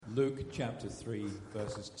Luke chapter 3,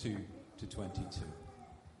 verses 2 to 22.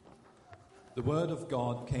 The word of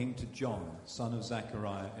God came to John, son of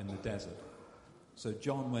Zechariah, in the desert. So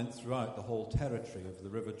John went throughout the whole territory of the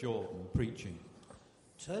river Jordan, preaching,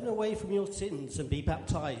 "Turn away from your sins and be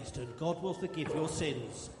baptized, and God will forgive your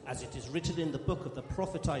sins. As it is written in the book of the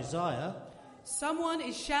prophet Isaiah, someone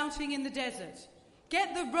is shouting in the desert,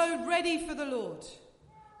 'Get the road ready for the Lord.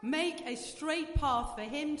 Make a straight path for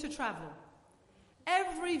him to travel.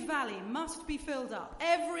 Every valley must be filled up,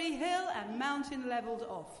 every hill and mountain leveled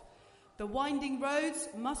off. The winding roads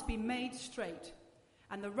must be made straight,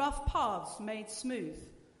 and the rough paths made smooth.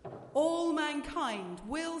 All mankind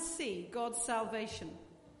will see God's salvation.'"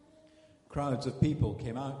 Crowds of people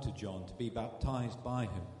came out to John to be baptized by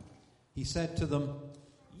him. He said to them,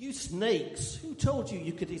 "You snakes, who told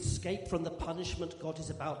you could escape from the punishment God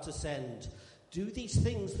is about to send? Do these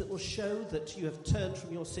things that will show that you have turned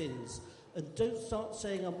from your sins, and don't start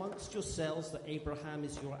saying amongst yourselves that Abraham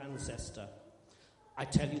is your ancestor. I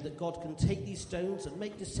tell you that God can take these stones and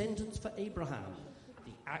make descendants for Abraham.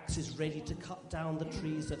 The axe is ready to cut down the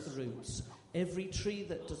trees at the roots. Every tree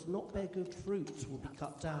that does not bear good fruit will be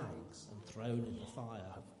cut down and thrown in the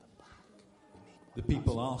fire." The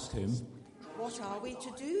people asked him, "What are we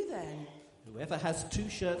to do then?" "Whoever has 2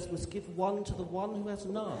 shirts must give one to the one who has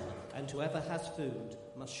none, and whoever has food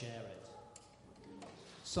must share it."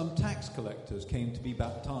 Some tax collectors came to be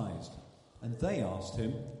baptized, and they asked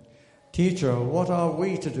him, "Teacher, what are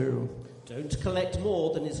we to do?" "Don't collect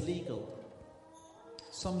more than is legal."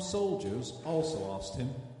 Some soldiers also asked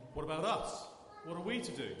him, "What about us? What are we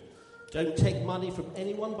to do?" "Don't take money from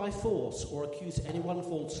anyone by force or accuse anyone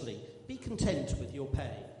falsely. Be content with your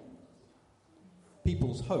pay."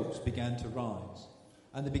 People's hopes began to rise,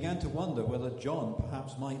 and they began to wonder whether John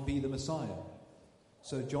perhaps might be the Messiah.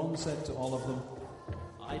 So John said to all of them,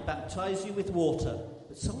 "I baptize you with water,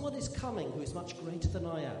 but someone is coming who is much greater than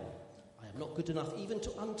I am. I am not good enough even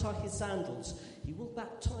to untie his sandals. He will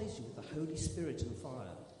baptize you with the Holy Spirit and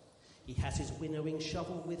fire. He has his winnowing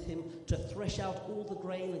shovel with him to thresh out all the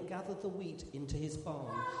grain and gather the wheat into his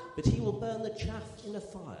barn, but he will burn the chaff in a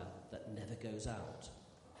fire that never goes out."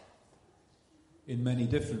 In many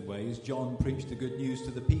different ways, John preached the good news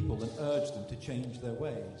to the people and urged them to change their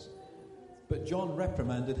ways. But John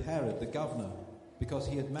reprimanded Herod the governor because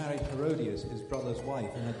he had married Herodias, his brother's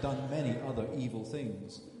wife, and had done many other evil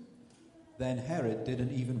things. Then Herod did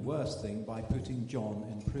an even worse thing by putting John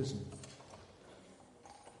in prison.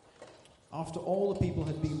 After all the people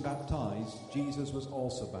had been baptized, Jesus was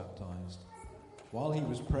also baptized. While he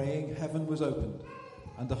was praying, heaven was opened,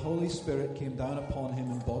 and the Holy Spirit came down upon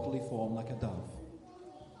him in bodily form like a dove.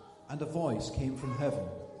 And a voice came from heaven,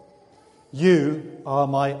 "You are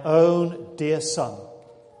my own dear Son.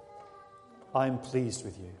 I'm pleased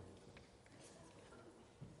with you."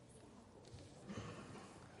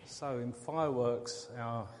 So in Fireworks,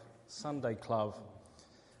 our Sunday club,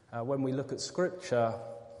 when we look at Scripture,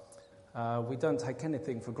 we don't take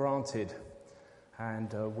anything for granted,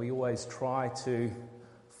 and we always try to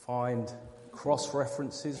find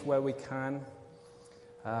cross-references where we can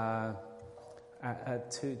to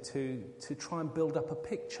try and build up a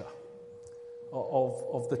picture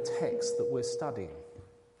of the text that we're studying.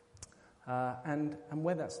 And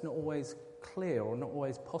where that's not always clear or not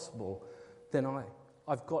always possible, then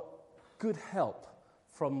I've got good help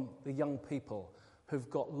from the young people who've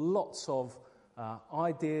got lots of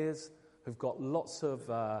ideas, who've got lots of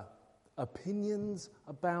opinions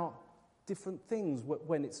about different things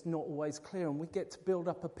when it's not always clear, and we get to build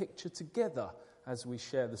up a picture together as we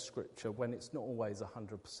share the Scripture when it's not always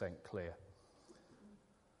 100% clear.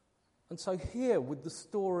 And so here, with the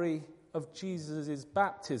story of Jesus'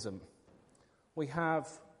 baptism, we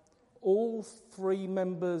have all 3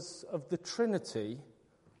 members of the Trinity,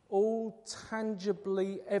 all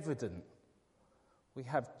tangibly evident. We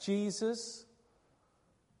have Jesus,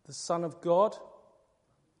 the Son of God,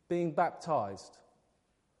 being baptized.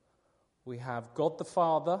 We have God the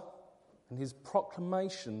Father and his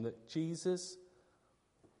proclamation that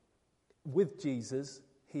with Jesus,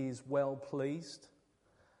 he is well pleased.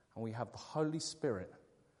 And we have the Holy Spirit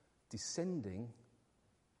descending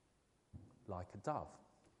like a dove.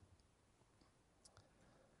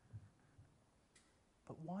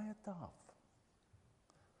 But why a dove?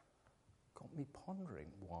 Got me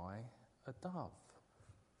pondering, why a dove?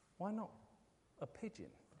 Why not a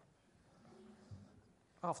pigeon?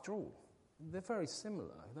 After all, they're very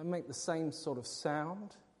similar. They make the same sort of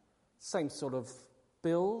sound, same sort of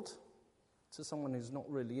build. To someone who's not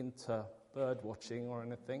really into bird watching or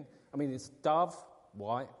anything, I mean, it's dove,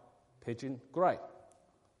 white, pigeon, grey.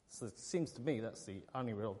 So it seems to me that's the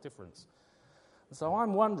only real difference. So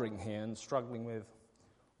I'm wondering here and struggling with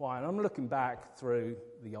why. And I'm looking back through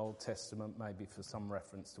the Old Testament, maybe for some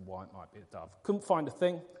reference to why it might be a dove. Couldn't find a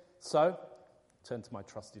thing, so turned to my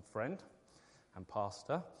trusted friend and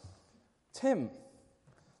pastor, Tim,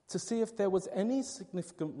 to see if there was any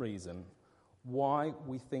significant reason why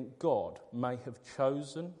we think God may have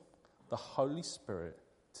chosen the Holy Spirit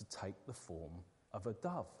to take the form of a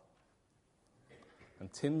dove.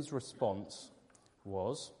 And Tim's response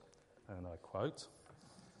was, and I quote,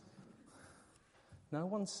 "No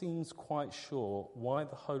one seems quite sure why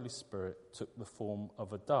the Holy Spirit took the form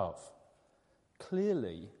of a dove.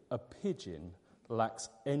 Clearly, a pigeon lacks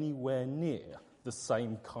anywhere near the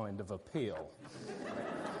same kind of appeal."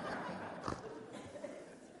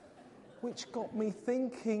 Which got me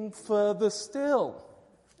thinking further still.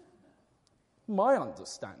 My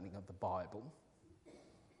understanding of the Bible,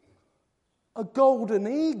 a golden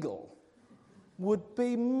eagle would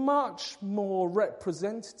be much more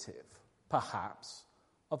representative, perhaps,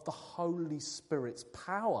 of the Holy Spirit's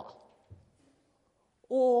power.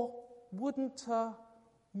 Or wouldn't a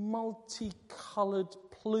multicoloured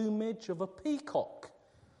plumage of a peacock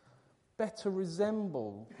better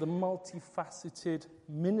resemble the multifaceted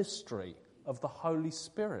ministry of the Holy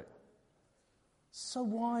Spirit? So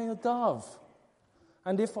why a dove?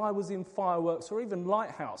 And if I was in Fireworks or even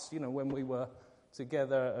Lighthouse, when we were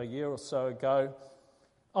together a year or so ago,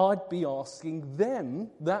 I'd be asking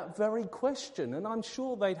them that very question, and I'm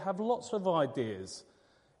sure they'd have lots of ideas.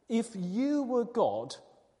 If you were God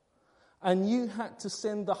and you had to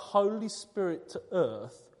send the Holy Spirit to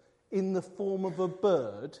earth in the form of a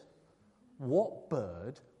bird, what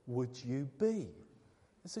bird would you be?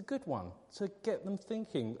 It's a good one to get them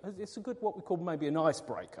thinking. It's a good, what we call maybe an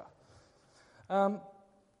icebreaker.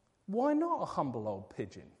 Why not a humble old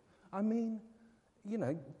pigeon? I mean,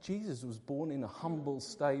 Jesus was born in a humble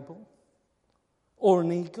stable, or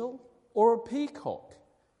an eagle, or a peacock.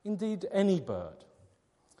 Indeed, any bird.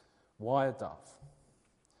 Why a dove?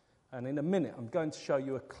 And in a minute, I'm going to show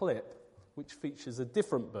you a clip which features a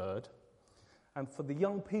different bird. And for the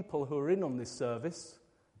young people who are in on this service,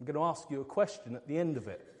 I'm going to ask you a question at the end of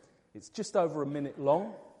it. It's just over a minute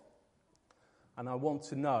long, and I want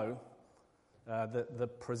to know that the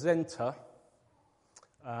presenter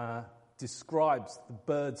describes the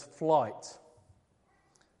bird's flight.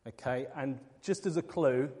 Okay, and just as a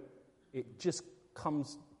clue, it just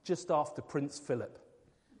comes just after Prince Philip.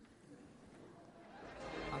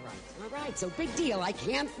 All right, so big deal. I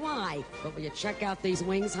can't fly. But will you check out these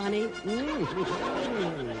wings, honey? Okay, I'm gonna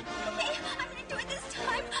do it this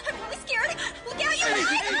time. I'm really scared. Look out, you guys!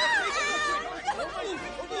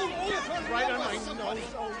 Right on my nose.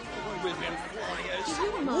 Oh, with him flyers.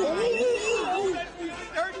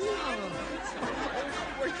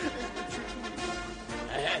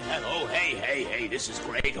 Hello, hey, this is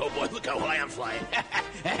great. Oh boy, look how high I'm flying.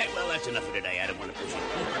 Well, that's enough for today. I don't want to push it.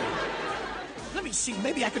 Let me see.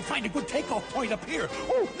 Maybe I can find a good takeoff point up here.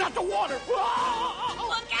 Oh, not the water.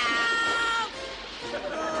 Look out!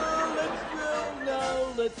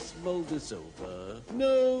 Let's mull this over.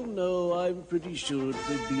 No, I'm pretty sure it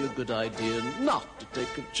would be a good idea not to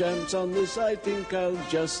take a chance on this. I think I'll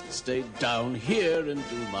just stay down here and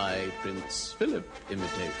do my Prince Philip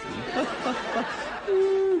imitation.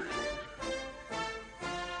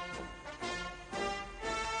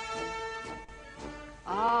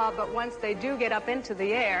 But once they do get up into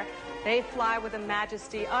the air, they fly with a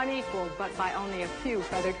majesty unequaled but by only a few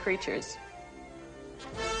feathered creatures.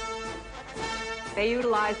 They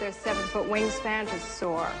utilize their 7-foot wingspan to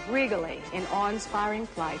soar regally in awe-inspiring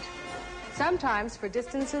flight, sometimes for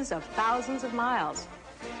distances of thousands of miles.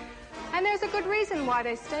 And there's a good reason why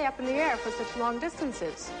they stay up in the air for such long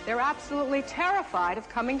distances. They're absolutely terrified of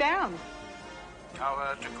coming down.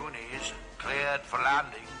 Tower to Goonies, cleared for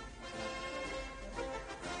landing.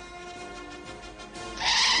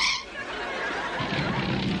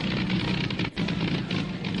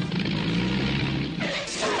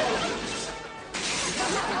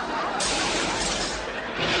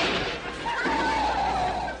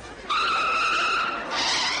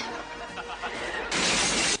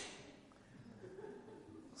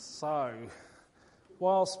 So,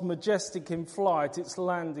 whilst majestic in flight, its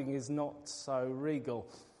landing is not so regal.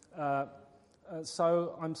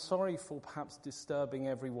 So I'm sorry for perhaps disturbing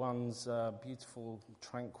everyone's beautiful,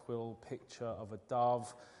 tranquil picture of a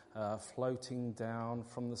dove floating down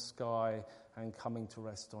from the sky and coming to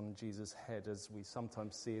rest on Jesus' head, as we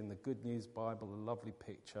sometimes see in the Good News Bible, a lovely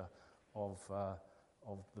picture of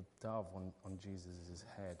the dove on Jesus'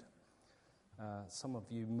 head. Some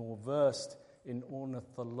of you more versed in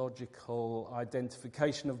ornithological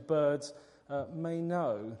identification of birds may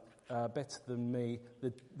know better than me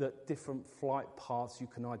that different flight paths, you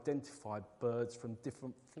can identify birds from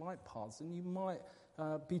different flight paths, and you might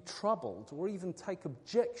be troubled or even take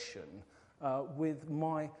objection with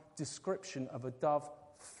my description of a dove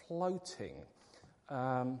floating,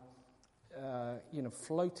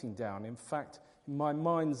 floating down. In fact, in my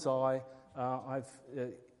mind's eye, I've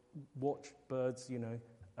watched birds,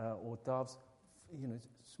 or doves,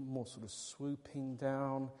 more sort of swooping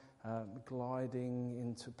down, gliding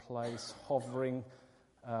into place, hovering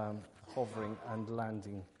and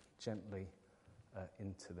landing gently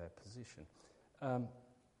into their position.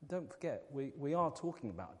 Don't forget, we are talking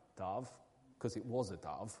about a dove, because it was a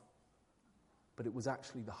dove, but it was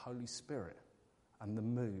actually the Holy Spirit and the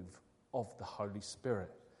move of the Holy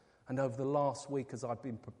Spirit. And over the last week, as I've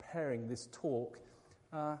been preparing this talk,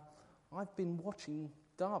 I've been watching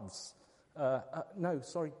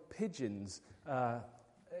pigeons,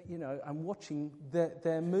 and watching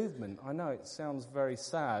their movement. I know it sounds very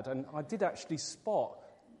sad, and I did actually spot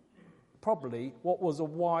probably what was a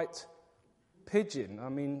white pigeon. I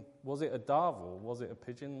mean, was it a dove or was it a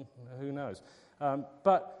pigeon? Who knows?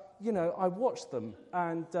 But I watched them,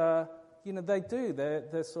 and they do.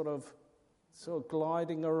 They're sort of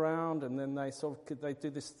gliding around, and then they do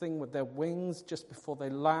this thing with their wings just before they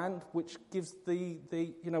land, which gives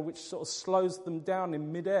which sort of slows them down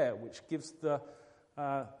in midair, which gives the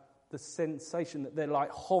sensation that they're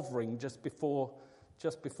like hovering just before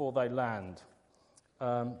they land.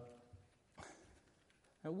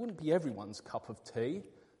 It wouldn't be everyone's cup of tea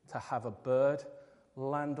to have a bird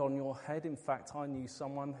land on your head. In fact, I knew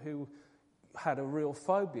someone who had a real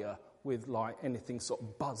phobia with like anything sort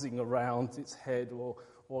of buzzing around its head, or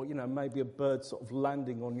maybe a bird sort of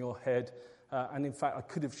landing on your head. And in fact, I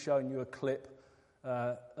could have shown you a clip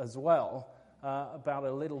as well about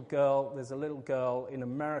a little girl. There's a little girl in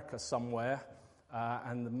America somewhere,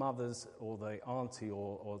 and the mother's or the auntie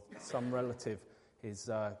or some relative is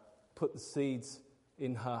put the seeds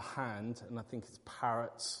in her hand, and I think it's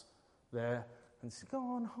parrots there, and she says, "Go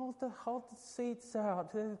on, hold the seeds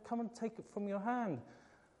out. Come and take it from your hand."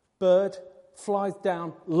 Bird flies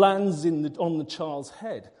down, lands on the child's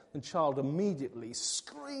head. The child immediately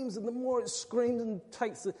screams, and the more it screams and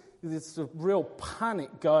takes there's a real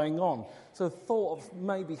panic going on. So the thought of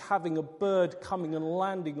maybe having a bird coming and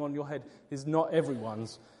landing on your head is not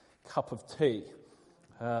everyone's cup of tea.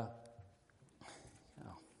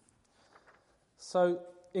 So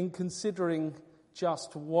in considering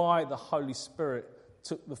just why the Holy Spirit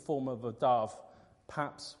took the form of a dove,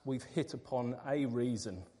 perhaps we've hit upon a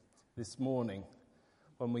reason this morning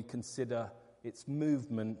when we consider its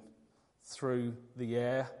movement through the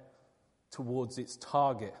air towards its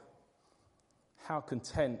target. How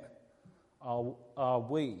content are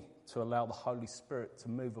we to allow the Holy Spirit to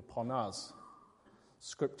move upon us?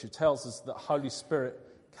 Scripture tells us that the Holy Spirit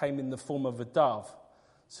came in the form of a dove.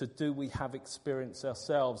 So do we have experience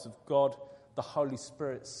ourselves of God, the Holy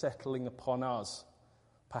Spirit settling upon us,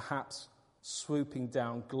 perhaps swooping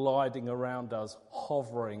down, gliding around us,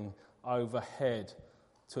 hovering overhead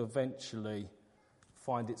to eventually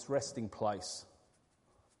find its resting place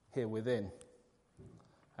here within?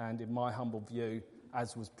 And in my humble view,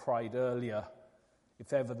 as was prayed earlier,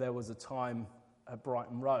 if ever there was a time at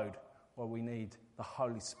Brighton Road where we need the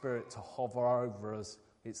Holy Spirit to hover over us,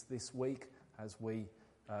 it's this week as we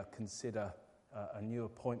consider a new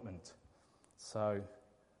appointment. So,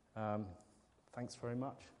 thanks very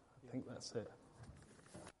much. I think that's it.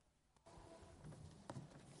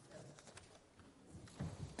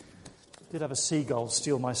 I did have a seagull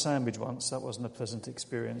steal my sandwich once. That wasn't a pleasant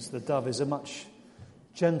experience. The dove is a much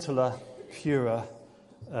gentler, purer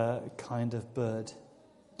kind of bird.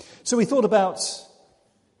 So we thought about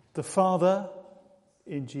the Father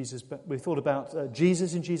in Jesus. We thought about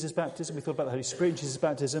Jesus in Jesus' baptism. We thought about the Holy Spirit in Jesus'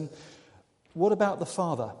 baptism. What about the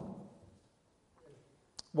Father?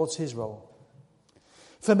 What's his role?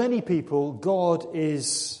 For many people, God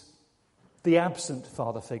is the absent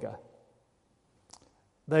father figure.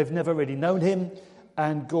 They've never really known him,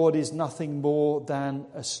 and God is nothing more than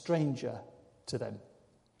a stranger to them.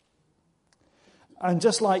 And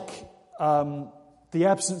just like the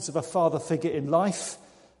absence of a father figure in life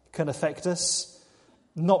can affect us,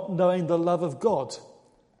 not knowing the love of God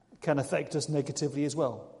can affect us negatively as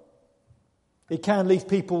well. It can leave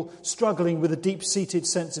people struggling with a deep-seated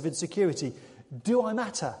sense of insecurity. Do I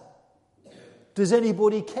matter? Does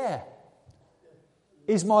anybody care?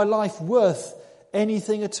 Is my life worth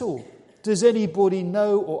anything at all? Does anybody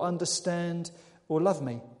know or understand or love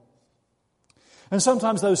me? And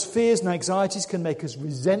sometimes those fears and anxieties can make us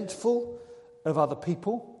resentful of other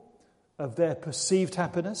people, of their perceived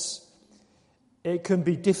happiness. It can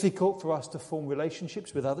be difficult for us to form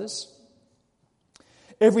relationships with others.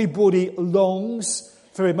 Everybody longs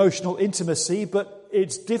for emotional intimacy, but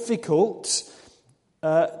it's difficult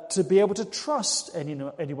to be able to trust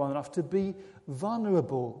anyone enough to be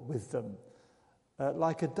vulnerable with them.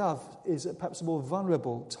 Like a dove is perhaps a more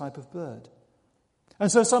vulnerable type of bird.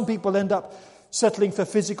 And so some people end up settling for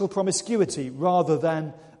physical promiscuity rather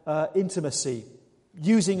than intimacy,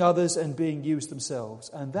 using others and being used themselves.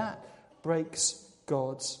 And that breaks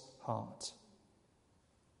God's heart.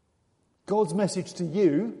 God's message to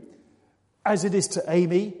you, as it is to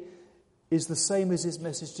Amy, is the same as his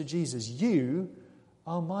message to Jesus. You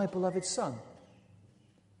are my beloved son.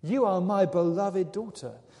 You are my beloved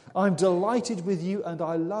daughter. I'm delighted with you and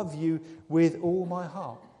I love you with all my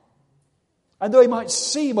heart. And though it might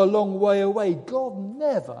seem a long way away, God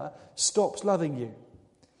never stops loving you.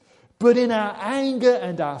 But in our anger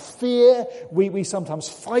and our fear, we sometimes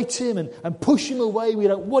fight him and push him away. We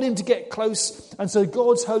don't want him to get close. And so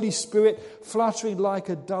God's Holy Spirit, fluttering like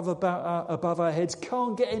a dove above our heads,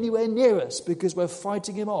 can't get anywhere near us because we're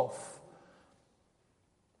fighting him off.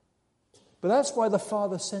 But that's why the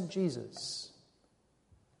Father sent Jesus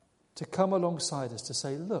to come alongside us to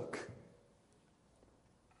say, look,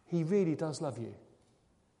 he really does love you.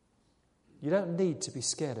 You don't need to be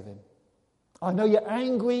scared of him. I know you're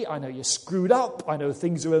angry, I know you're screwed up, I know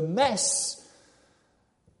things are a mess.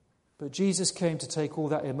 But Jesus came to take all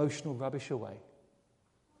that emotional rubbish away.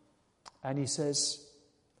 And he says,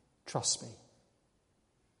 trust me.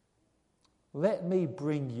 Let me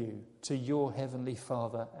bring you to your heavenly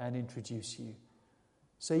Father and introduce you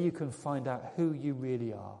so you can find out who you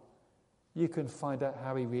really are. You can find out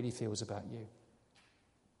how he really feels about you.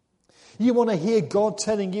 You want to hear God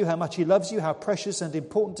telling you how much he loves you, how precious and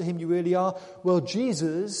important to him you really are? Well,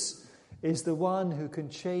 Jesus is the one who can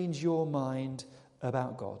change your mind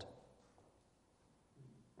about God.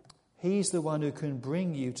 He's the one who can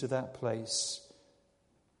bring you to that place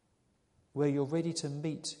where you're ready to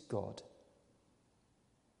meet God.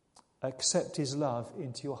 Accept his love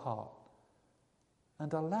into your heart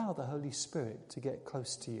and allow the Holy Spirit to get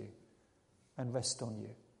close to you and rest on you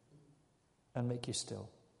and make you still.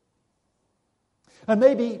 And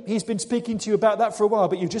maybe he's been speaking to you about that for a while,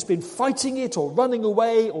 but you've just been fighting it or running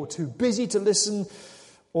away or too busy to listen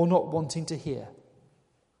or not wanting to hear.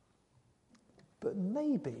 But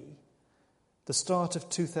maybe the start of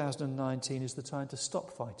 2019 is the time to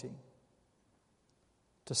stop fighting,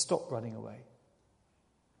 to stop running away,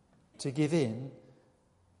 to give in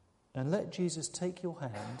and let Jesus take your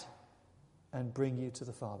hand and bring you to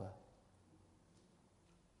the Father.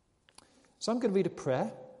 So I'm going to read a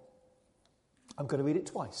prayer. I'm going to read it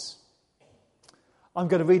twice. I'm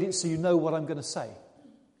going to read it so you know what I'm going to say.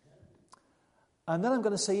 And then I'm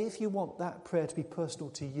going to say, if you want that prayer to be personal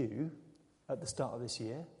to you at the start of this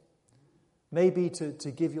year, maybe to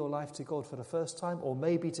give your life to God for the first time, or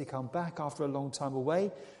maybe to come back after a long time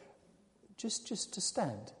away, just to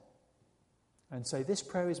stand and say, this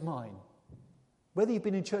prayer is mine. Whether you've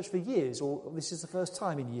been in church for years or this is the first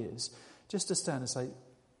time in years, just to stand and say,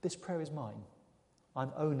 this prayer is mine.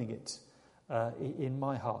 I'm owning it in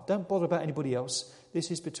my heart. Don't bother about anybody else.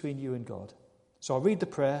 This is between you and God. So I'll read the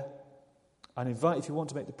prayer and invite, if you want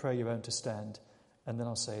to make the prayer your own, to stand, and then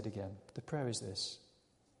I'll say it again. The prayer is this.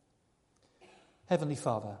 Heavenly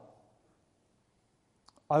Father,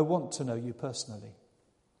 I want to know you personally.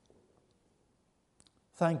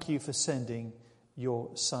 Thank you for sending your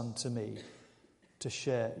Son to me to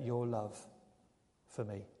share your love for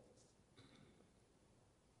me.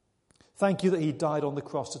 Thank you that he died on the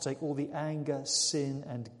cross to take all the anger, sin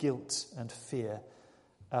and guilt and fear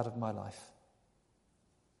out of my life.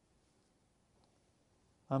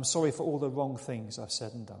 I'm sorry for all the wrong things I've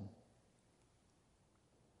said and done.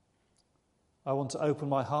 I want to open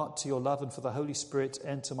my heart to your love and for the Holy Spirit to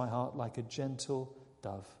enter my heart like a gentle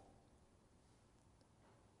dove.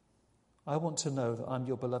 I want to know that I'm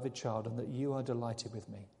your beloved child and that you are delighted with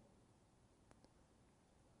me.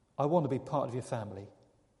 I want to be part of your family.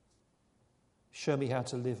 Show me how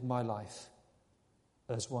to live my life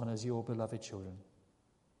as one of your beloved children.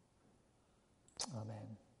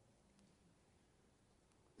 Amen.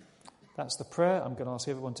 That's the prayer. I'm going to ask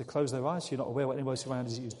everyone to close their eyes so you're not aware what anyone around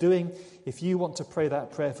is doing. If you want to pray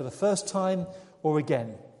that prayer for the first time or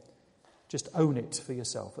again, just own it for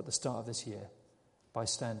yourself at the start of this year by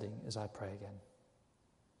standing as I pray again.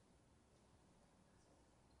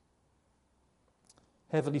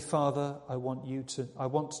 Heavenly Father, I want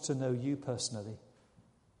to know you personally.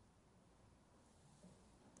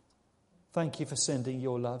 Thank you for sending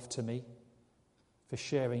your love to me, for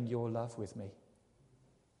sharing your love with me.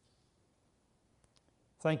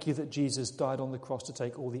 Thank you that Jesus died on the cross to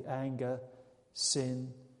take all the anger,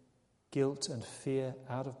 sin, guilt and fear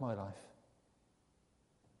out of my life.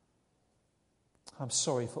 I'm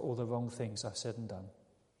sorry for all the wrong things I've said and done.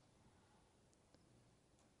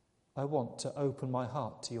 I want to open my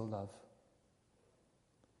heart to your love,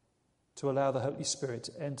 to allow the Holy Spirit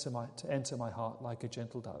to enter my heart like a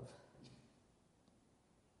gentle dove.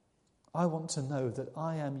 I want to know that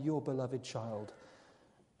I am your beloved child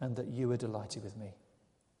and that you are delighted with me.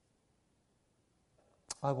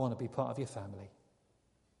 I want to be part of your family.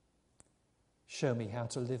 Show me how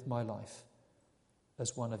to live my life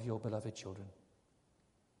as one of your beloved children.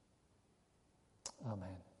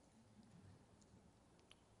 Amen.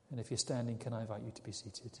 And if you're standing, can I invite you to be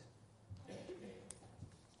seated?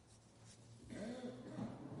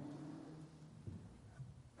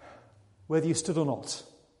 Whether you stood or not,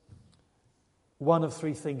 one of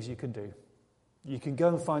three things you can do. You can go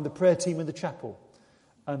and find the prayer team in the chapel,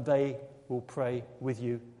 and they will pray with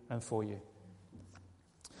you and for you.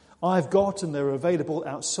 I've got, and they're available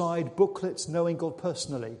outside, booklets, Knowing God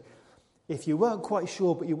Personally. If you weren't quite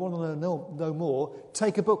sure but you want to know more,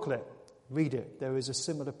 take a booklet, read it. There is a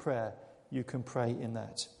similar prayer you can pray in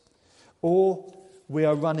that. Or we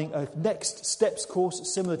are running a Next Steps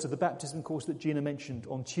course similar to the baptism course that Gina mentioned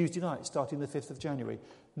on Tuesday night, starting the 5th of January.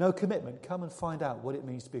 No commitment. Come and find out what it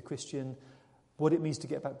means to be a Christian, what it means to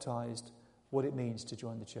get baptised, what it means to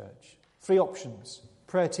join the church. 3 options.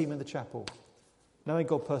 Prayer team in the chapel. Knowing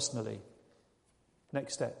God Personally.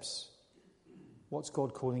 Next Steps. What's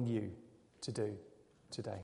God calling you to do today?